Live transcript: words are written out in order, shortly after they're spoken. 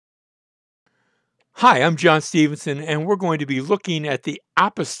Hi, I'm John Stevenson, and we're going to be looking at the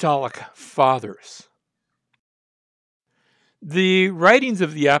Apostolic Fathers. The writings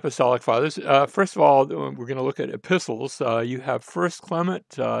of the Apostolic Fathers, first of all, we're going to look at epistles. You have First Clement,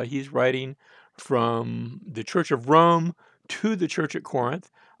 he's writing from the Church of Rome to the Church at Corinth.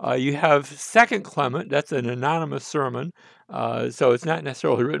 You have Second Clement, that's an anonymous sermon, so it's not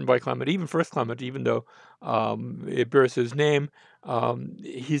necessarily written by Clement. Even First Clement, even though it bears his name,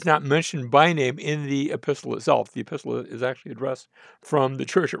 he's not mentioned by name in the epistle itself. The epistle is actually addressed from the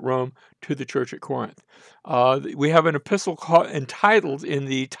Church at Rome to the Church at Corinth. We have an epistle entitled, in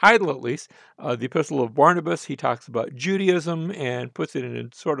the title at least, the Epistle of Barnabas. He talks about Judaism and puts it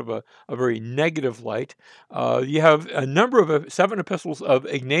in sort of a very negative light. You have a number of 7 epistles of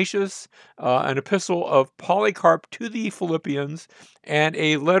Ignatius, an epistle of Polycarp to the Philippians, and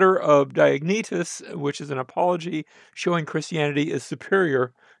a letter of Diognetus, which is an apology showing Christianity is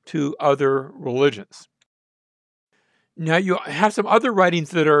superior to other religions. Now, you have some other writings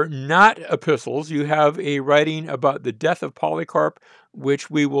that are not epistles. You have a writing about the death of Polycarp, which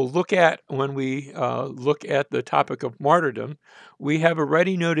we will look at when we look at the topic of martyrdom. We have a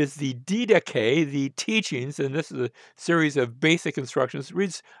writing known as the Didache, the teachings, and this is a series of basic instructions. It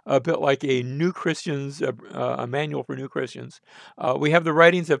reads a bit like a New Christians, a manual for new Christians. We have the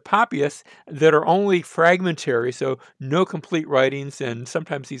writings of Papias that are only fragmentary, so no complete writings, and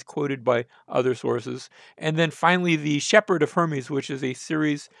sometimes he's quoted by other sources. And then finally, the Shepherd of Hermes, which is a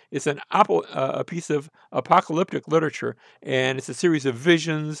series, it's a piece of apocalyptic literature, and it's a series of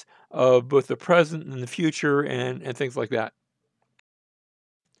visions of both the present and the future and things like that.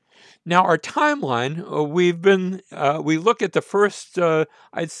 Now, our timeline, we look at the first,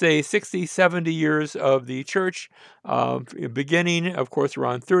 I'd say 60, 70 years of the church, beginning, of course,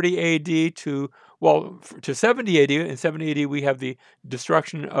 around 30 AD to 70 AD. In 70 AD, we have the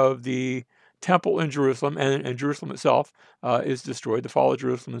destruction of the temple in Jerusalem, and Jerusalem itself is destroyed, the fall of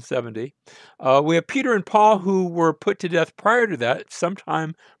Jerusalem in 70. We have Peter and Paul, who were put to death prior to that,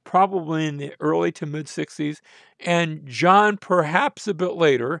 sometime probably in the early to mid-60s, and John perhaps a bit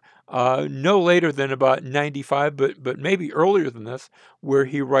later, no later than about 95, but maybe earlier than this, where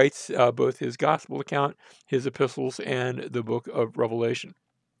he writes both his gospel account, his epistles, and the book of Revelation.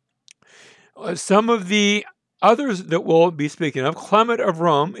 Some of the others that we'll be speaking of, Clement of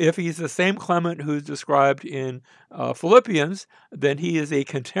Rome, if he's the same Clement who's described in Philippians, then he is a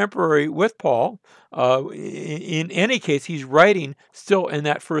contemporary with Paul. In any case, he's writing still in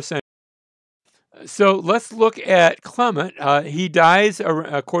that first century. So let's look at Clement. He dies,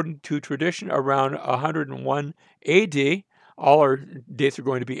 according to tradition, around 101 AD. All our dates are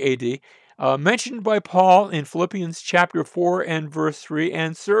going to be AD. Mentioned by Paul in Philippians chapter 4 and verse 3,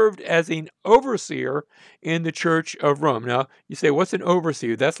 and served as an overseer in the church of Rome. Now, you say, what's an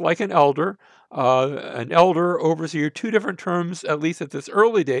overseer? That's like an elder, overseer, 2 different terms, at least at this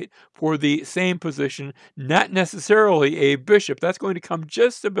early date, for the same position, not necessarily a bishop. That's going to come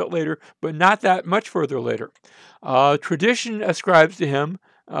just a bit later, but not that much further later. Tradition ascribes to him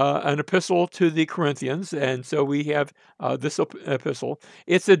an epistle to the Corinthians, and so we have this epistle.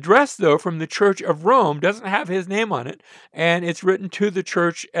 It's addressed, though, from the Church of Rome, doesn't have his name on it, and it's written to the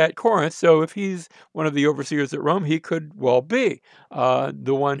church at Corinth, so if he's one of the overseers at Rome, he could well be the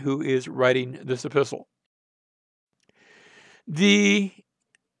one who is writing this epistle. The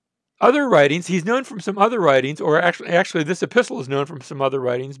other writings, he's known from some other writings, or actually this epistle is known from some other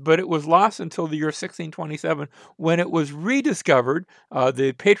writings, but it was lost until the year 1627 when it was rediscovered.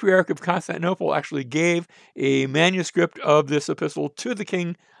 The Patriarch of Constantinople actually gave a manuscript of this epistle to the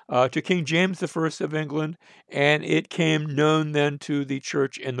king, to King James I of England, and it came known then to the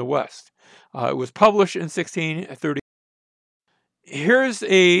church in the West. It was published in 1630. Here's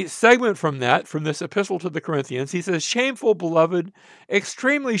a segment from this epistle to the Corinthians. He says, "Shameful, beloved,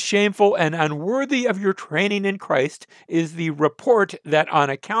 extremely shameful and unworthy of your training in Christ is the report that on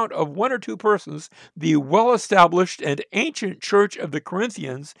account of 1 or 2 persons, the well-established and ancient church of the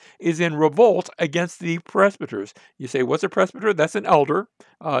Corinthians is in revolt against the presbyters." You say, what's a presbyter? That's an elder,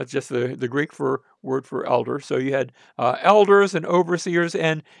 just the Greek word for elder. So you had elders and overseers,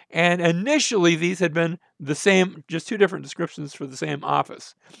 and initially these had been the same, just 2 different descriptions for the same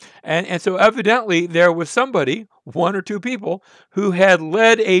office. And so evidently there was somebody, 1 or 2 people, who had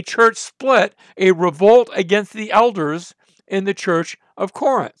led a church split, a revolt against the elders in the church of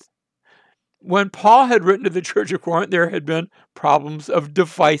Corinth. When Paul had written to the church of Corinth, there had been problems of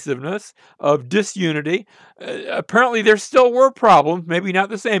divisiveness, of disunity. Apparently, there still were problems, maybe not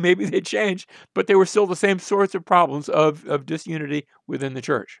the same, maybe they changed, but they were still the same sorts of problems of disunity within the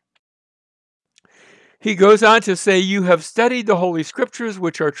church. He goes on to say, you have studied the Holy Scriptures,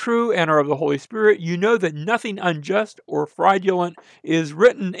 which are true and are of the Holy Spirit. You know that nothing unjust or fraudulent is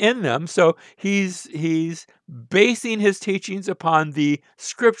written in them. So he's basing his teachings upon the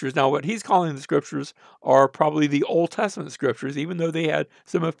Scriptures. Now, what he's calling the Scriptures are probably the Old Testament Scriptures, even though they had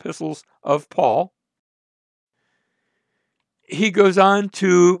some epistles of Paul. He goes on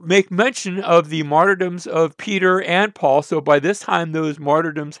to make mention of the martyrdoms of Peter and Paul. So by this time, those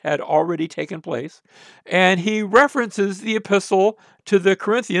martyrdoms had already taken place. And he references the epistle to the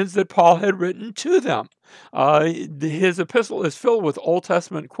Corinthians that Paul had written to them. His epistle is filled with Old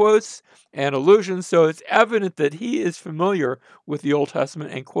Testament quotes and allusions, so it's evident that he is familiar with the Old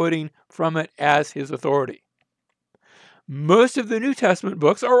Testament and quoting from it as his authority. Most of the New Testament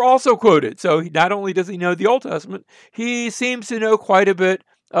books are also quoted. So not only does he know the Old Testament, he seems to know quite a bit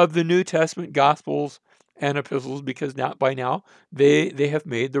of the New Testament Gospels and epistles, because by now they have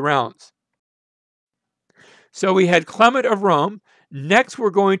made the rounds. So we had Clement of Rome. Next, we're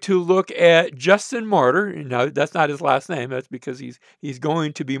going to look at Justin Martyr. Now, that's not his last name. That's because he's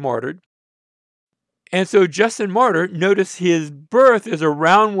going to be martyred. And so Justin Martyr, notice his birth is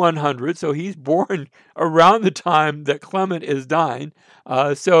around 100, so he's born around the time that Clement is dying.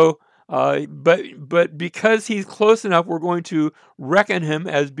 But because he's close enough, we're going to reckon him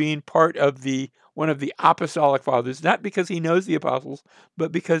as being part of one of the Apostolic Fathers, not because he knows the apostles,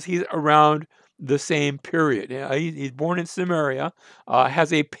 but because he's around the same period. He's born in Samaria,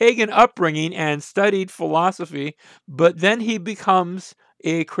 has a pagan upbringing and studied philosophy, but then he becomes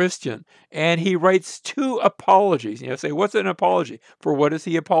a Christian, and he writes 2 apologies. Say, what's an apology? For what is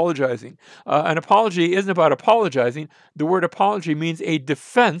he apologizing? An apology isn't about apologizing. The word apology means a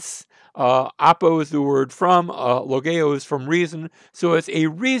defense. Apo is the word from, logeo is from reason, so it's a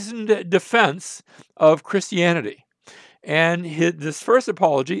reasoned defense of Christianity. And this first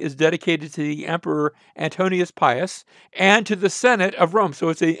apology is dedicated to the Emperor Antonius Pius and to the Senate of Rome. So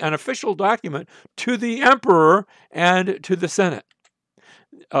it's an official document to the Emperor and to the Senate.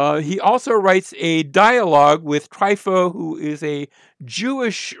 He also writes a dialogue with Trypho, who is a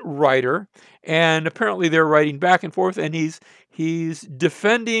Jewish writer, and apparently they're writing back and forth, and he's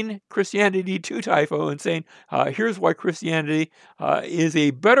defending Christianity to Trypho and saying, here's why Christianity is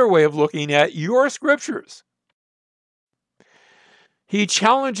a better way of looking at your scriptures. He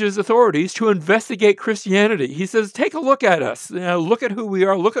challenges authorities to investigate Christianity. He says, take a look at us. Look at who we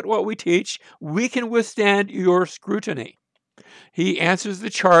are. Look at what we teach. We can withstand your scrutiny. He answers the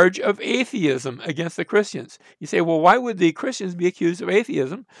charge of atheism against the Christians. You say, well, why would the Christians be accused of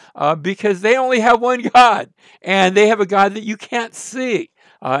atheism? Because they only have one God, and they have a God that you can't see.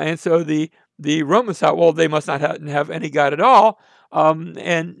 And so the Romans thought, well, they must not have any God at all.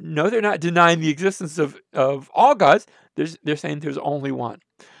 And no, they're not denying the existence of all gods. They're saying there's only one.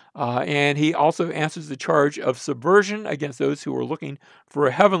 And he also answers the charge of subversion against those who were looking for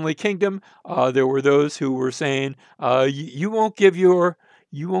a heavenly kingdom. There were those who were saying, you won't give your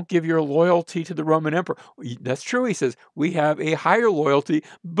loyalty to the Roman emperor. That's true, he says. We have a higher loyalty,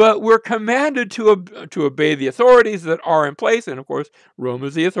 but we're commanded to obey the authorities that are in place. And of course, Rome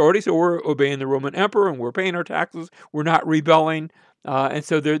is the authority, so we're obeying the Roman emperor and we're paying our taxes. We're not rebelling. And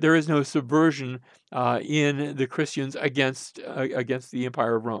so there is no subversion in the Christians against the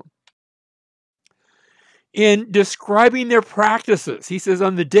Empire of Rome. In describing their practices, he says,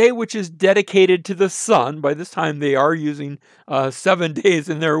 on the day which is dedicated to the sun, by this time they are using 7 days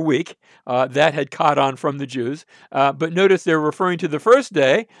in their week. That had caught on from the Jews. But notice they're referring to the first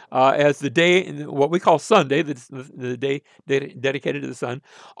day as the day, what we call Sunday, the day dedicated to the sun.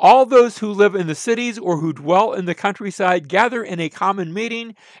 All those who live in the cities or who dwell in the countryside gather in a common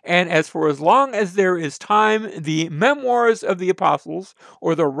meeting, and as long as there is time, the memoirs of the apostles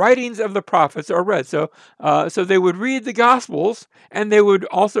or the writings of the prophets are read. So they would read the Gospels, and they would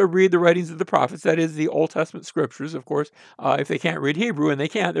also read the writings of the prophets, that is, the Old Testament scriptures, of course. If they can't read Hebrew, and they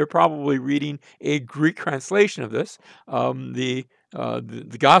can't, they're probably reading a Greek translation of this. The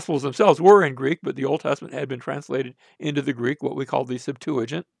Gospels themselves were in Greek, but the Old Testament had been translated into the Greek, what we call the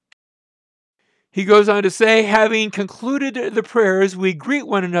Septuagint. He goes on to say, having concluded the prayers, we greet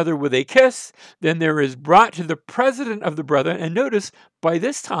one another with a kiss. Then there is brought to the president of the brethren. And notice, by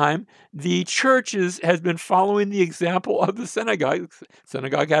this time, the church has been following the example of the synagogue.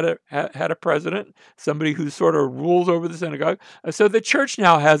 Synagogue had a president, somebody who sort of rules over the synagogue. So the church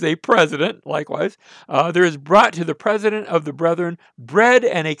now has a president, likewise. There is brought to the president of the brethren bread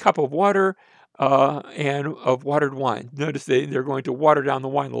and a cup of water, and of watered wine. Notice they're going to water down the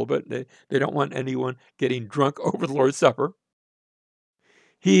wine a little bit. They don't want anyone getting drunk over the Lord's Supper.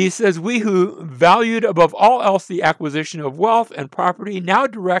 He says, we who valued above all else the acquisition of wealth and property now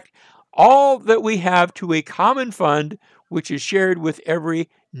direct all that we have to a common fund, which is shared with every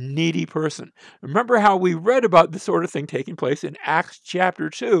needy person. Remember how we read about this sort of thing taking place in Acts chapter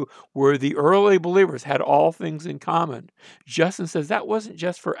 2, where the early believers had all things in common. Justin says that wasn't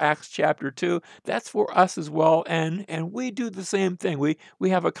just for Acts chapter 2, that's for us as well, and we do the same thing. We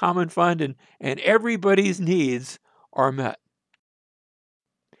have a common fund, and everybody's needs are met.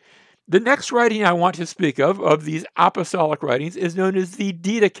 The next writing I want to speak of these apostolic writings, is known as the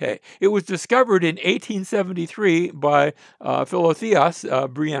Didache. It was discovered in 1873 by Philotheos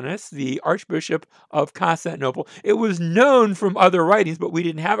Brianus, the Archbishop of Constantinople. It was known from other writings, but we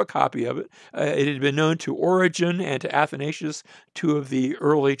didn't have a copy of it. It had been known to Origen and to Athanasius, two of the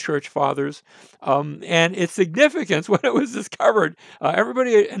early church fathers. And its significance, when it was discovered,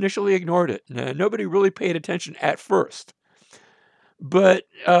 everybody initially ignored it. Nobody really paid attention at first. But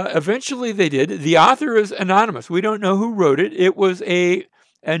eventually they did. The author is anonymous. We don't know who wrote it. It was a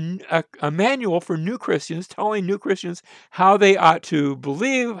manual for new Christians, telling new Christians how they ought to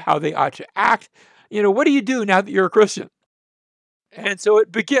believe, how they ought to act. What do you do now that you're a Christian? And so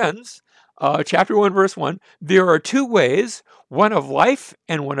it begins, chapter 1, verse 1. There are two ways, one of life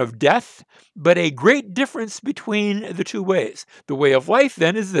and one of death, but a great difference between the two ways. The way of life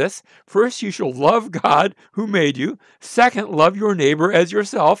then is this: first, you shall love God who made you. Second, love your neighbor as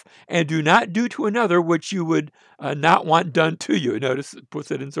yourself, and do not do to another which you would not want done to you. Notice it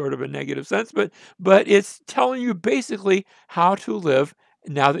puts it in sort of a negative sense, but it's telling you basically how to live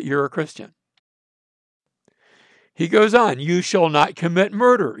now that you're a Christian. He goes on, you shall not commit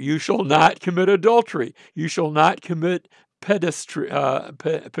murder. You shall not commit adultery. You shall not commit pederasty,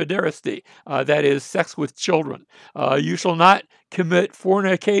 that is, sex with children. You shall not commit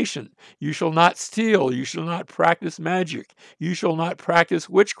fornication. You shall not steal. You shall not practice magic. You shall not practice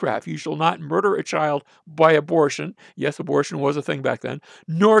witchcraft. You shall not murder a child by abortion. Yes, abortion was a thing back then.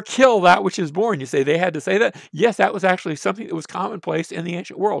 Nor kill that which is born. You say they had to say that? Yes, that was actually something that was commonplace in the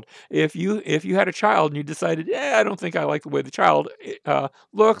ancient world. If you had a child and you decided, I don't think I like the way the child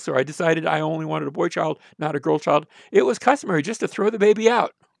looks, or I decided I only wanted a boy child, not a girl child, it was customary just to throw the baby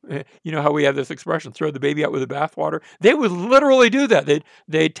out. You know how we have this expression, throw the baby out with the bathwater? They would literally do that.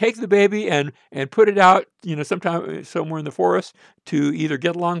 They'd take the baby and put it out, sometime somewhere in the forest to either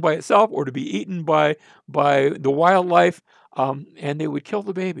get along by itself or to be eaten by the wildlife, and they would kill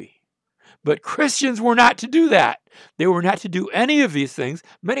the baby. But Christians were not to do that. They were not to do any of these things.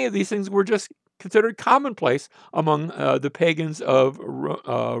 Many of these things were just considered commonplace among the pagans of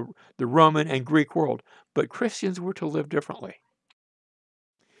the Roman and Greek world. But Christians were to live differently.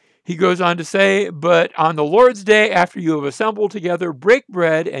 He goes on to say, but on the Lord's day, after you have assembled together, break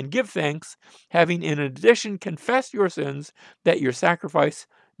bread and give thanks, having in addition confessed your sins, that your sacrifice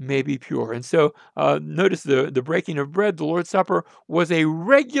may be pure. And so notice the breaking of bread, the Lord's Supper, was a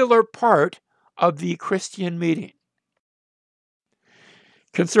regular part of the Christian meeting.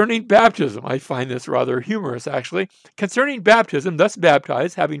 Concerning baptism, I find this rather humorous, actually. Concerning baptism, thus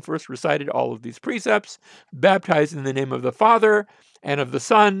baptized, having first recited all of these precepts, baptized in the name of the Father, and of the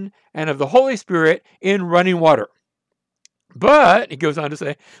Son, and of the Holy Spirit in running water. But, he goes on to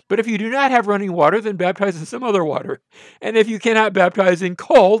say, but if you do not have running water, then baptize in some other water. And if you cannot baptize in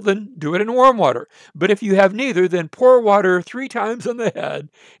cold, then do it in warm water. But if you have neither, then pour water 3 times on the head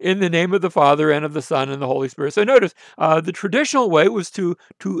in the name of the Father and of the Son and the Holy Spirit. So notice, the traditional way was to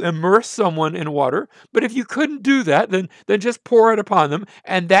immerse someone in water. But if you couldn't do that, then just pour it upon them,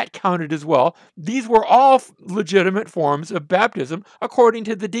 and that counted as well. These were all legitimate forms of baptism according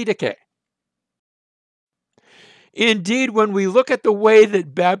to the Didache. Indeed, when we look at the way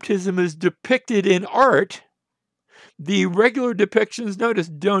that baptism is depicted in art, the regular depictions, notice,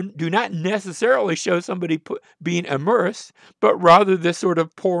 do not necessarily show somebody being immersed, but rather this sort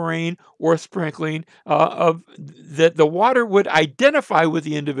of pouring or sprinkling of that the water would identify with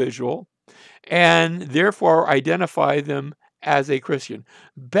the individual and therefore identify them as a Christian.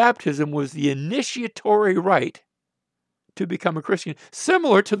 Baptism was the initiatory rite to become a Christian,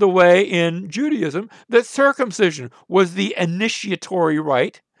 similar to the way in Judaism that circumcision was the initiatory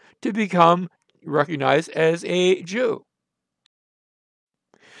rite to become recognized as a Jew.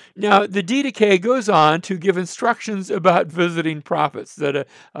 Now, the Didache goes on to give instructions about visiting prophets, that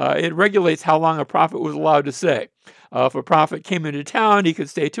it regulates how long a prophet was allowed to stay. If a prophet came into town, he could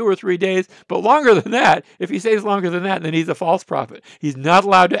stay 2 or 3 days, but longer than that, if he stays longer than that, then he's a false prophet. He's not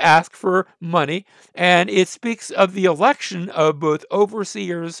allowed to ask for money, and it speaks of the election of both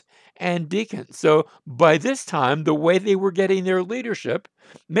overseers and deacons. So by this time, the way they were getting their leadership,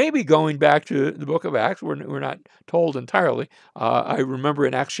 maybe going back to the book of Acts, we're not told entirely. I remember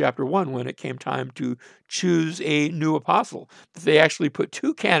in Acts chapter 1, when it came time to choose a new apostle, they actually put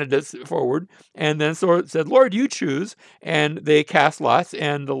two candidates forward and then said, Lord, you choose. And they cast lots,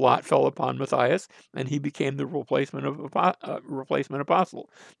 and the lot fell upon Matthias, and he became the replacement apostle.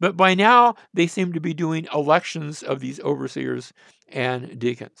 But by now, they seem to be doing elections of these overseers and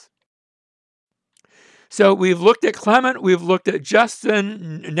deacons. So we've looked at Clement, we've looked at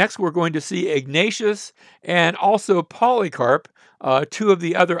Justin. Next, we're going to see Ignatius and also Polycarp, two of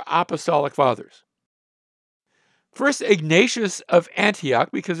the other apostolic fathers. First, Ignatius of Antioch,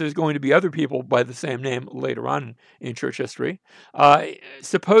 because there's going to be other people by the same name later on in church history.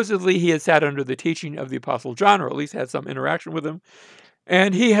 Supposedly, he had sat under the teaching of the Apostle John, or at least had some interaction with him.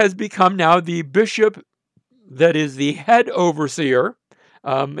 And he has become now the bishop that is the head overseer.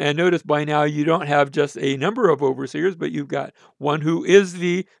 And notice by now you don't have just a number of overseers, but you've got one who is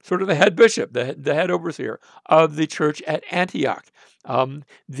the sort of the head bishop, the head overseer of the church at Antioch.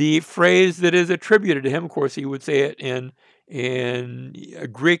 The phrase that is attributed to him, of course, he would say it in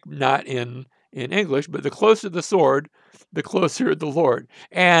Greek, not in English, but the closer the sword, the closer the Lord.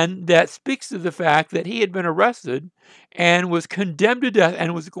 And that speaks to the fact that he had been arrested and was condemned to death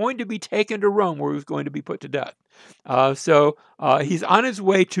and was going to be taken to Rome, where he was going to be put to death. So he's on his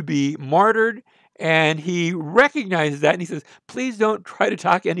way to be martyred, and he recognizes that, and he says, please don't try to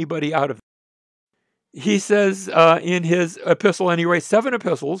talk anybody out of it. He says in his epistle, and he writes 7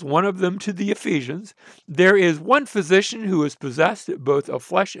 epistles, one of them to the Ephesians, there is one physician who is possessed both of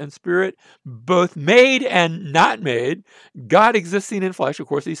flesh and spirit, both made and not made, God existing in flesh. Of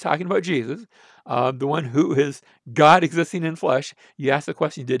course, he's talking about Jesus, the one who is God existing in flesh. You ask the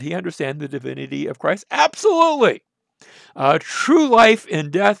question, did he understand the divinity of Christ? Absolutely. True life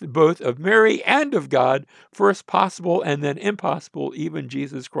in death, both of Mary and of God, first possible and then impossible, even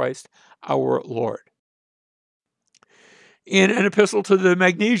Jesus Christ, our Lord. In an epistle to the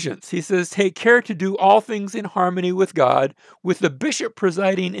Magnesians, he says, take care to do all things in harmony with God, with the bishop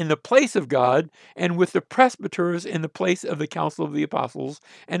presiding in the place of God, and with the presbyters in the place of the council of the apostles,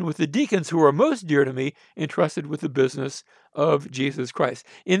 and with the deacons who are most dear to me, entrusted with the business of Jesus Christ.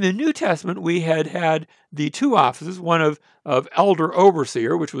 In the New Testament, we had the two offices, one of elder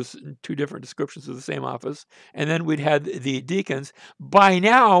overseer, which was 2 different descriptions of the same office, and then we'd had the deacons. By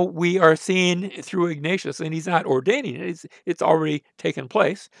now, we are seeing through Ignatius, and he's not ordaining it, it's already taken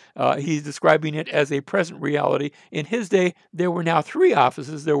place. He's describing it as a present reality. In his day, there were now 3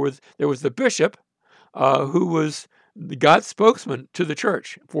 offices. There was the bishop, who was God's spokesman to the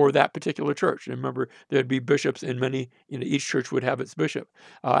church for that particular church. And remember, there'd be bishops in many, each church would have its bishop.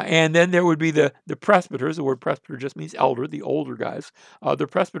 And then there would be the presbyters. The word presbyter just means elder, the older guys. The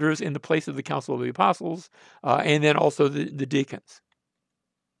presbyters in the place of the council of the apostles, and then also the deacons.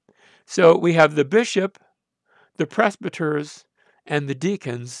 So we have the bishop, the presbyters, and the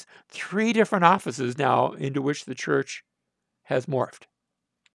deacons, 3 different offices now into which the church has morphed.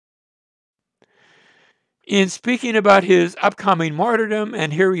 In speaking about his upcoming martyrdom,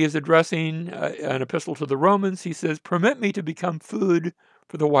 and here he is addressing an epistle to the Romans, he says, permit me to become food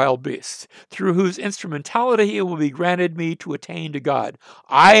for the wild beasts, through whose instrumentality it will be granted me to attain to God.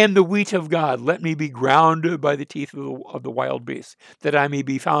 I am the wheat of God. Let me be ground by the teeth of the wild beasts, that I may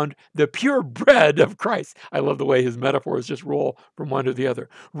be found the pure bread of Christ. I love the way his metaphors just roll from one to the other.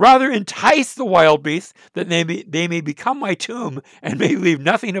 Rather entice the wild beasts, that they may become my tomb, and may leave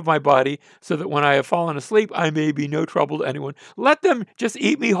nothing of my body, so that when I have fallen asleep, I may be no trouble to anyone. Let them just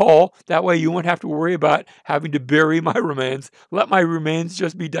eat me whole. That way you won't have to worry about having to bury my remains. Let my remains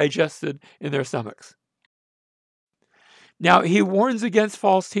just be digested in their stomachs. Now, he warns against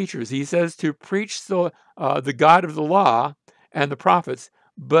false teachers. He says to preach the God of the law and the prophets,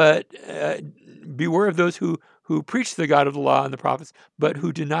 but beware of those who preach the God of the law and the prophets, but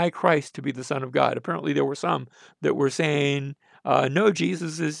who deny Christ to be the Son of God. Apparently, there were some that were saying, no,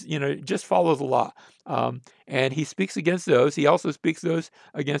 Jesus is, just follow the law. And he speaks against those. He also speaks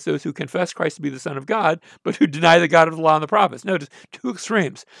against those who confess Christ to be the Son of God, but who deny the God of the law and the prophets. Notice 2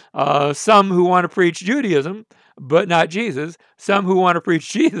 extremes. Some who want to preach Judaism, but not Jesus. Some who want to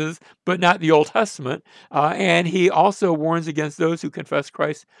preach Jesus, but not the Old Testament. And he also warns against those who confess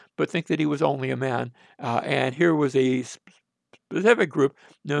Christ, but think that he was only a man. And here was a specific group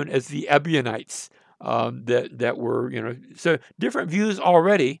known as the Ebionites. That were, so different views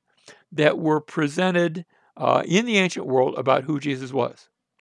already that were presented in the ancient world about who Jesus was.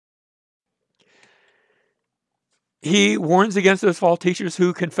 He warns against those false teachers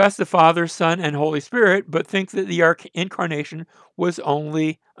who confess the Father, Son, and Holy Spirit, but think that the incarnation was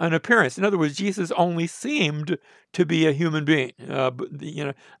only an appearance. In other words, Jesus only seemed to be a human being.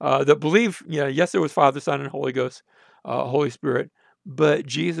 That believe, yes, there was Father, Son, and Holy Ghost, Holy Spirit, but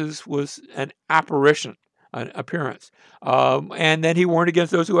Jesus was an apparition, an appearance. And then he warned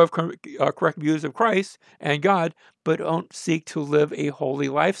against those who have correct views of Christ and God, but don't seek to live a holy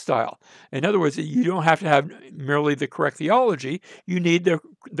lifestyle. In other words, you don't have to have merely the correct theology. You need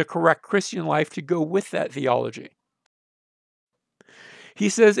the correct Christian life to go with that theology. He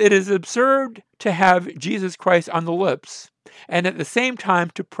says it is absurd to have Jesus Christ on the lips and at the same time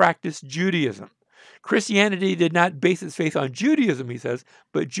to practice Judaism. Christianity did not base its faith on Judaism, he says,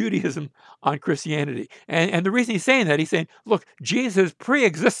 but Judaism on Christianity. And the reason he's saying that, he's saying, look, Jesus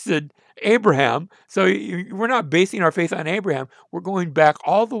pre-existed Abraham, so we're not basing our faith on Abraham. We're going back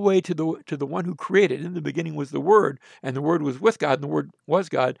all the way to the one who created. In the beginning was the Word, and the Word was with God, and the Word was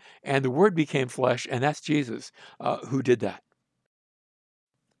God, and the Word became flesh, and that's Jesus who did that.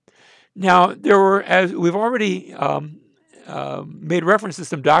 Now, there were, as we've already made reference to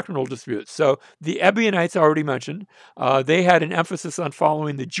some doctrinal disputes. So the Ebionites already mentioned, they had an emphasis on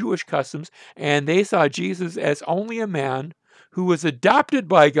following the Jewish customs, and they saw Jesus as only a man who was adopted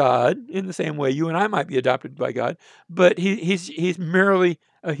by God in the same way you and I might be adopted by God, but he's merely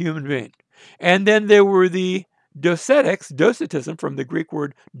a human being. And then there were the Docetism from the Greek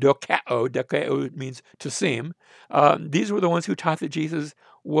word dokeo means to seem. These were the ones who taught that Jesus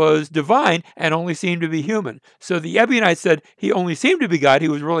was divine and only seemed to be human. So the Ebionites said he only seemed to be God, he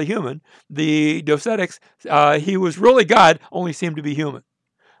was really human. The Docetics, he was really God, only seemed to be human.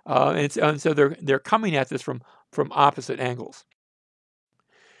 And so they're coming at this from opposite angles.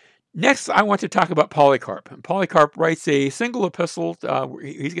 Next, I want to talk about Polycarp. And Polycarp writes a single epistle.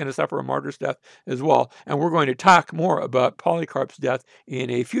 He's going to suffer a martyr's death as well. And we're going to talk more about Polycarp's death in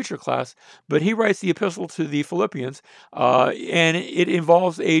a future class. But he writes the epistle to the Philippians, and it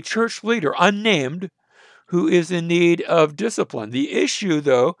involves a church leader, unnamed, who is in need of discipline. The issue,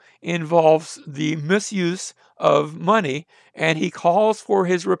 though, involves the misuse of money, and he calls for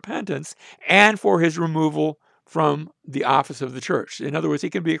his repentance and for his removal from the office of the church. In other words, he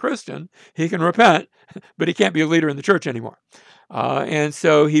can be a Christian, he can repent, but he can't be a leader in the church anymore. And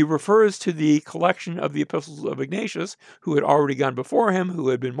so he refers to the collection of the epistles of Ignatius, who had already gone before him, who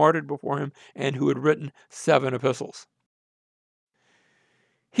had been martyred before him, and who had written 7 epistles.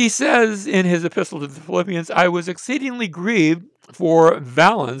 He says in his epistle to the Philippians, I was exceedingly grieved for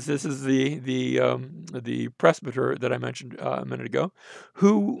Valens, this is the presbyter that I mentioned a minute ago,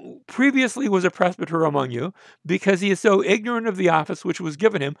 who previously was a presbyter among you, because he is so ignorant of the office which was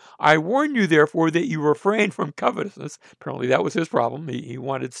given him. I warn you, therefore, that you refrain from covetousness. Apparently that was his problem. He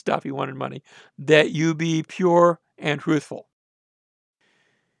wanted stuff, he wanted money, that you be pure and truthful.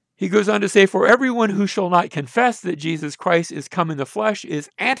 He goes on to say, for everyone who shall not confess that Jesus Christ is come in the flesh is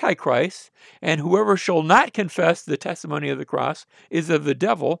Antichrist, and whoever shall not confess the testimony of the cross is of the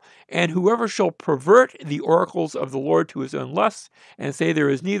devil, and whoever shall pervert the oracles of the Lord to his own lusts, and say there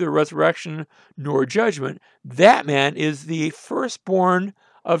is neither resurrection nor judgment, that man is the firstborn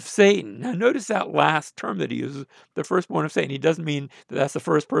of Satan. Now notice that last term that he uses, the firstborn of Satan. He doesn't mean that that's the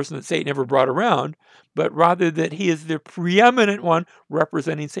first person that Satan ever brought around, but rather that he is the preeminent one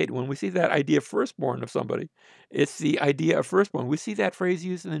representing Satan. When we see that idea of firstborn of somebody, it's the idea of firstborn. We see that phrase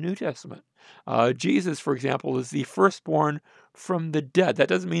used in the New Testament. Jesus, for example, is the firstborn from the dead. That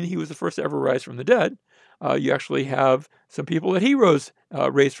doesn't mean he was the first to ever rise from the dead. You actually have some people that he raised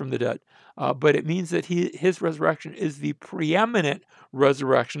from the dead. But it means that his resurrection is the preeminent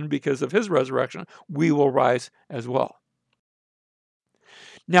resurrection. Because of his resurrection, we will rise as well.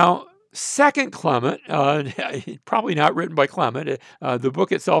 Now, Second Clement, probably not written by Clement. The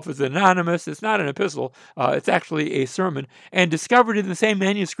book itself is anonymous. It's not an epistle. It's actually a sermon, and discovered in the same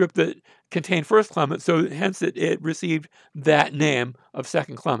manuscript that contained First Clement, so hence it received that name of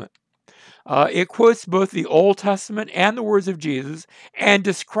Second Clement. It quotes both the Old Testament and the words of Jesus, and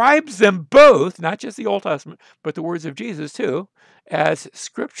describes them both, not just the Old Testament, but the words of Jesus too, as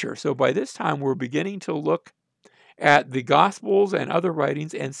Scripture. So by this time, we're beginning to look at the Gospels and other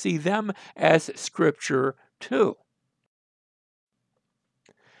writings and see them as Scripture too.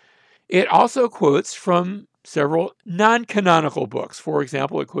 It also quotes from several non-canonical books. For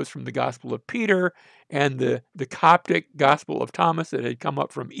example, it quotes from the Gospel of Peter and the Coptic Gospel of Thomas that had come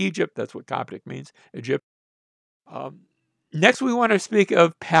up from Egypt. That's what Coptic means, Egypt. Next, we want to speak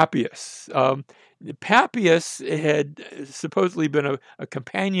of Papias. Papias had supposedly been a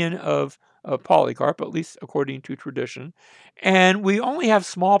companion of Polycarp, at least according to tradition. And we only have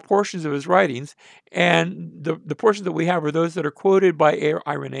small portions of his writings, and the portions that we have are those that are quoted by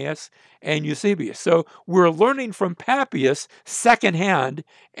Irenaeus and Eusebius. So we're learning from Papias secondhand,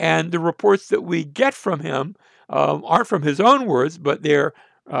 and the reports that we get from him aren't from his own words, but they're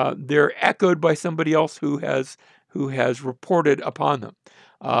echoed by somebody else who has reported upon them.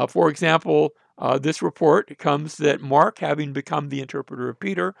 For example, this report comes that Mark, having become the interpreter of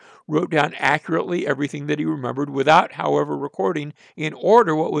Peter, wrote down accurately everything that he remembered without, however, recording in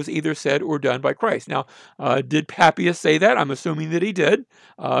order what was either said or done by Christ. Now, did Papias say that? I'm assuming that he did,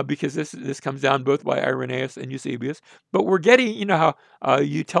 because this comes down both by Irenaeus and Eusebius. But we're getting, you know how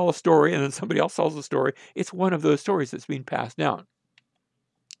you tell a story and then somebody else tells a story. It's one of those stories that's being passed down.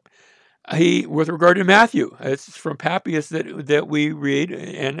 With regard to Matthew, it's from Papias that we read,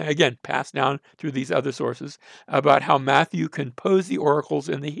 and again, passed down through these other sources, about how Matthew composed the oracles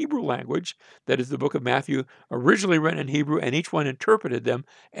in the Hebrew language. That is, the book of Matthew, originally written in Hebrew, and each one interpreted them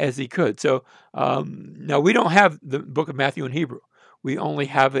as he could. So now we don't have the book of Matthew in Hebrew. We only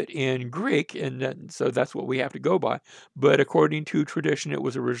have it in Greek, and so that's what we have to go by. But according to tradition, it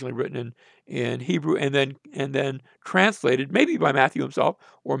was originally written in Hebrew and then translated, maybe by Matthew himself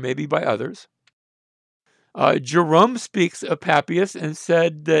or maybe by others. Jerome speaks of Papias and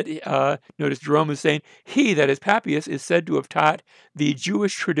said that, notice Jerome is saying, he, that is Papias, is said to have taught the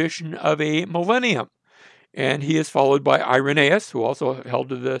Jewish tradition of a millennium. And he is followed by Irenaeus, who also held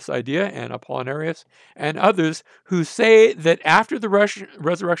to this idea, and Apollinarius, and others who say that after the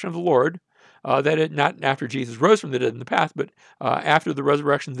resurrection of the Lord, not after Jesus rose from the dead in the past, but after the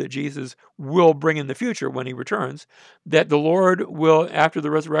resurrection that Jesus will bring in the future when he returns, that the Lord will, after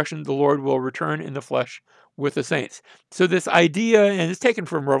the resurrection, the Lord will return in the flesh with the saints. So this idea, and it's taken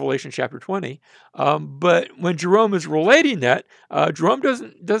from Revelation chapter 20, but when Jerome is relating that, Jerome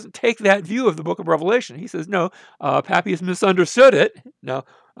doesn't take that view of the book of Revelation. He says, no, Papias misunderstood it. Now,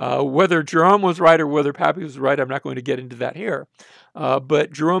 whether Jerome was right or whether Papias was right, I'm not going to get into that here.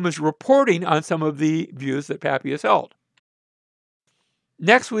 But Jerome is reporting on some of the views that Papias held.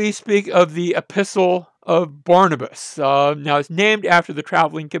 Next, we speak of the Epistle of Barnabas. Now, it's named after the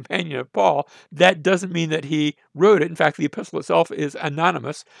traveling companion of Paul. That doesn't mean that he wrote it. In fact, the epistle itself is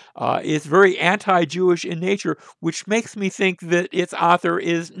anonymous. It's very anti-Jewish in nature, which makes me think that its author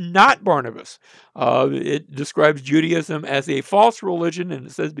is not Barnabas. It describes Judaism as a false religion, and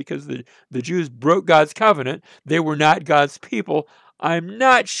it says because the Jews broke God's covenant, they were not God's people. I'm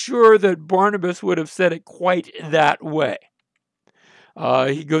not sure that Barnabas would have said it quite that way.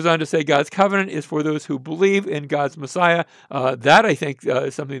 He goes on to say God's covenant is for those who believe in God's Messiah. That, I think,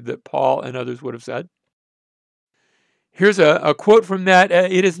 is something that Paul and others would have said. Here's a quote from that.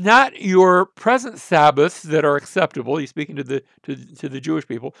 It is not your present Sabbaths that are acceptable. He's speaking to the Jewish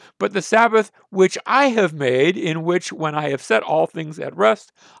people, but the Sabbath which I have made, in which when I have set all things at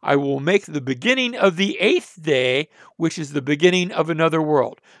rest, I will make the beginning of the 8th day, which is the beginning of another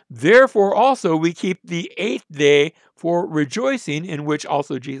world. Therefore also we keep the 8th day for rejoicing, in which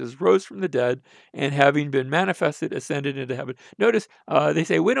also Jesus rose from the dead, and having been manifested, ascended into heaven. Notice they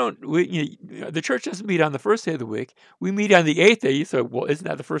say the church doesn't meet on the first day of the week. We meet on the 8th day. You say, well, isn't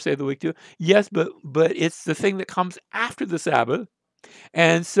that the first day of the week too? Yes, but it's the thing that comes after the Sabbath.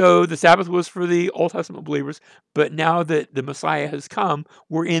 And so the Sabbath was for the Old Testament believers, but now that the Messiah has come,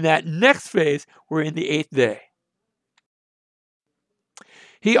 we're in that next phase. We're in the 8th day.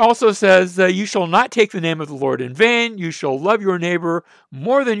 He also says, you shall not take the name of the Lord in vain. You shall love your neighbor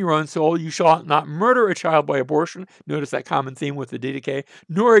more than your own soul. You shall not murder a child by abortion. Notice that common theme with the Didache.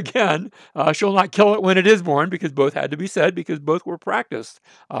 Nor again, shall not kill it when it is born, because both had to be said, because both were practiced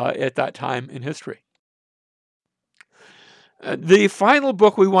at that time in history. The final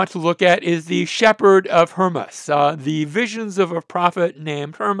book we want to look at is The Shepherd of Hermas, the visions of a prophet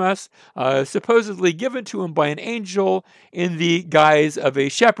named Hermas, supposedly given to him by an angel in the guise of a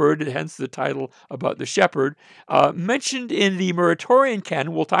shepherd, hence the title about the shepherd, mentioned in the Muratorian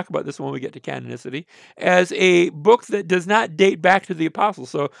canon. We'll talk about this when we get to canonicity, as a book that does not date back to the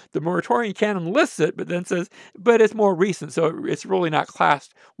apostles. So the Muratorian canon lists it, but then says, but it's more recent, so it's really not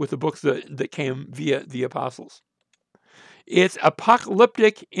classed with the books that came via the apostles. It's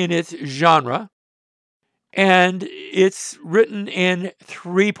apocalyptic in its genre, and it's written in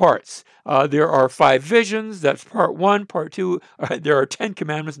 3 parts. There are 5 visions. That's part 1. Part 2. There are 10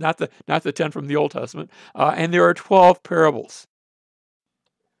 commandments, not the 10 from the Old Testament, and there are 12 parables.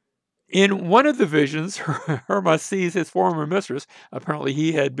 In one of the visions, Hermas sees his former mistress. Apparently,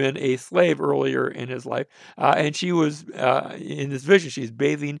 he had been a slave earlier in his life, and she was in this vision. She's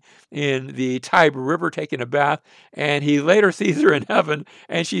bathing in the Tiber River, taking a bath, and he later sees her in heaven,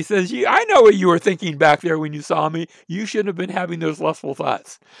 and she says, I know what you were thinking back there when you saw me. You shouldn't have been having those lustful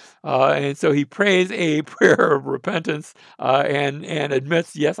thoughts." And so he prays a prayer of repentance and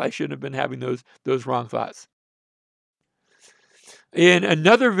admits, "Yes, I shouldn't have been having those wrong thoughts." In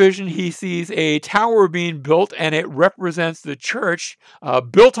another vision, he sees a tower being built, and it represents the church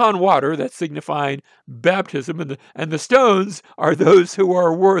built on water, that's signifying baptism. And the stones are those who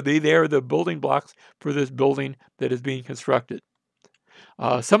are worthy. They are the building blocks for this building that is being constructed.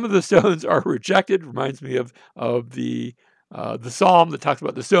 Some of the stones are rejected. Reminds me of the psalm that talks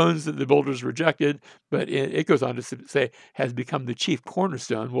about the stones that the builders rejected, but it goes on to say has become the chief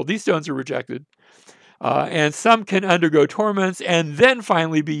cornerstone. Well, these stones are rejected. And some can undergo torments and then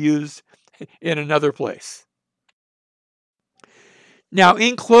finally be used in another place. Now,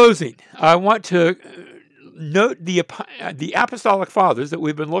 in closing, I want to note the Apostolic Fathers that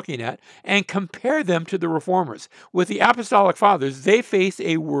we've been looking at and compare them to the Reformers. With the Apostolic Fathers, they faced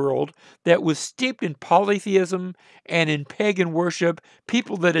a world that was steeped in polytheism and in pagan worship,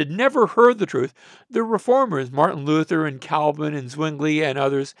 people that had never heard the truth. The Reformers, Martin Luther and Calvin and Zwingli and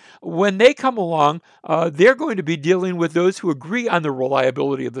others, when they come along, they're going to be dealing with those who agree on the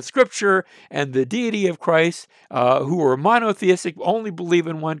reliability of the Scripture and the deity of Christ, who are monotheistic, only believe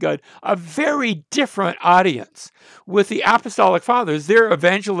in one God, a very different audience. With the Apostolic Fathers, their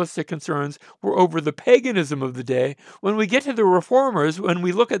evangelistic concerns were over the paganism of the day. When we get to the Reformers, when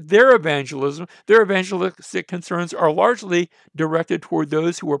we look at their evangelism, their evangelistic concerns are largely directed toward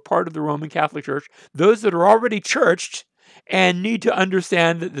those who are part of the Roman Catholic Church, those that are already churched and need to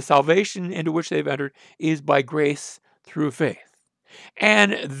understand that the salvation into which they've entered is by grace through faith.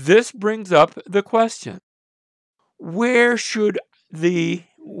 And this brings up the question, what should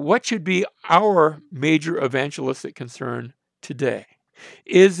be our major evangelistic concern today?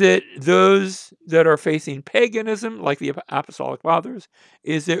 Is it those that are facing paganism, like the Apostolic Fathers?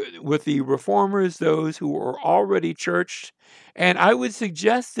 Is it with the Reformers, those who are already churched? And I would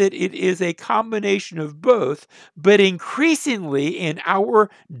suggest that it is a combination of both, but increasingly in our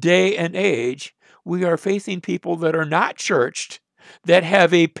day and age, we are facing people that are not churched, that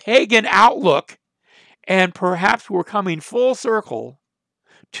have a pagan outlook, and perhaps we're coming full circle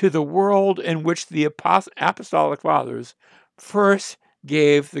to the world in which the Apostolic Fathers first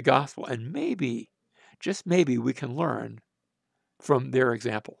gave the gospel. And maybe, just maybe, we can learn from their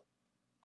example.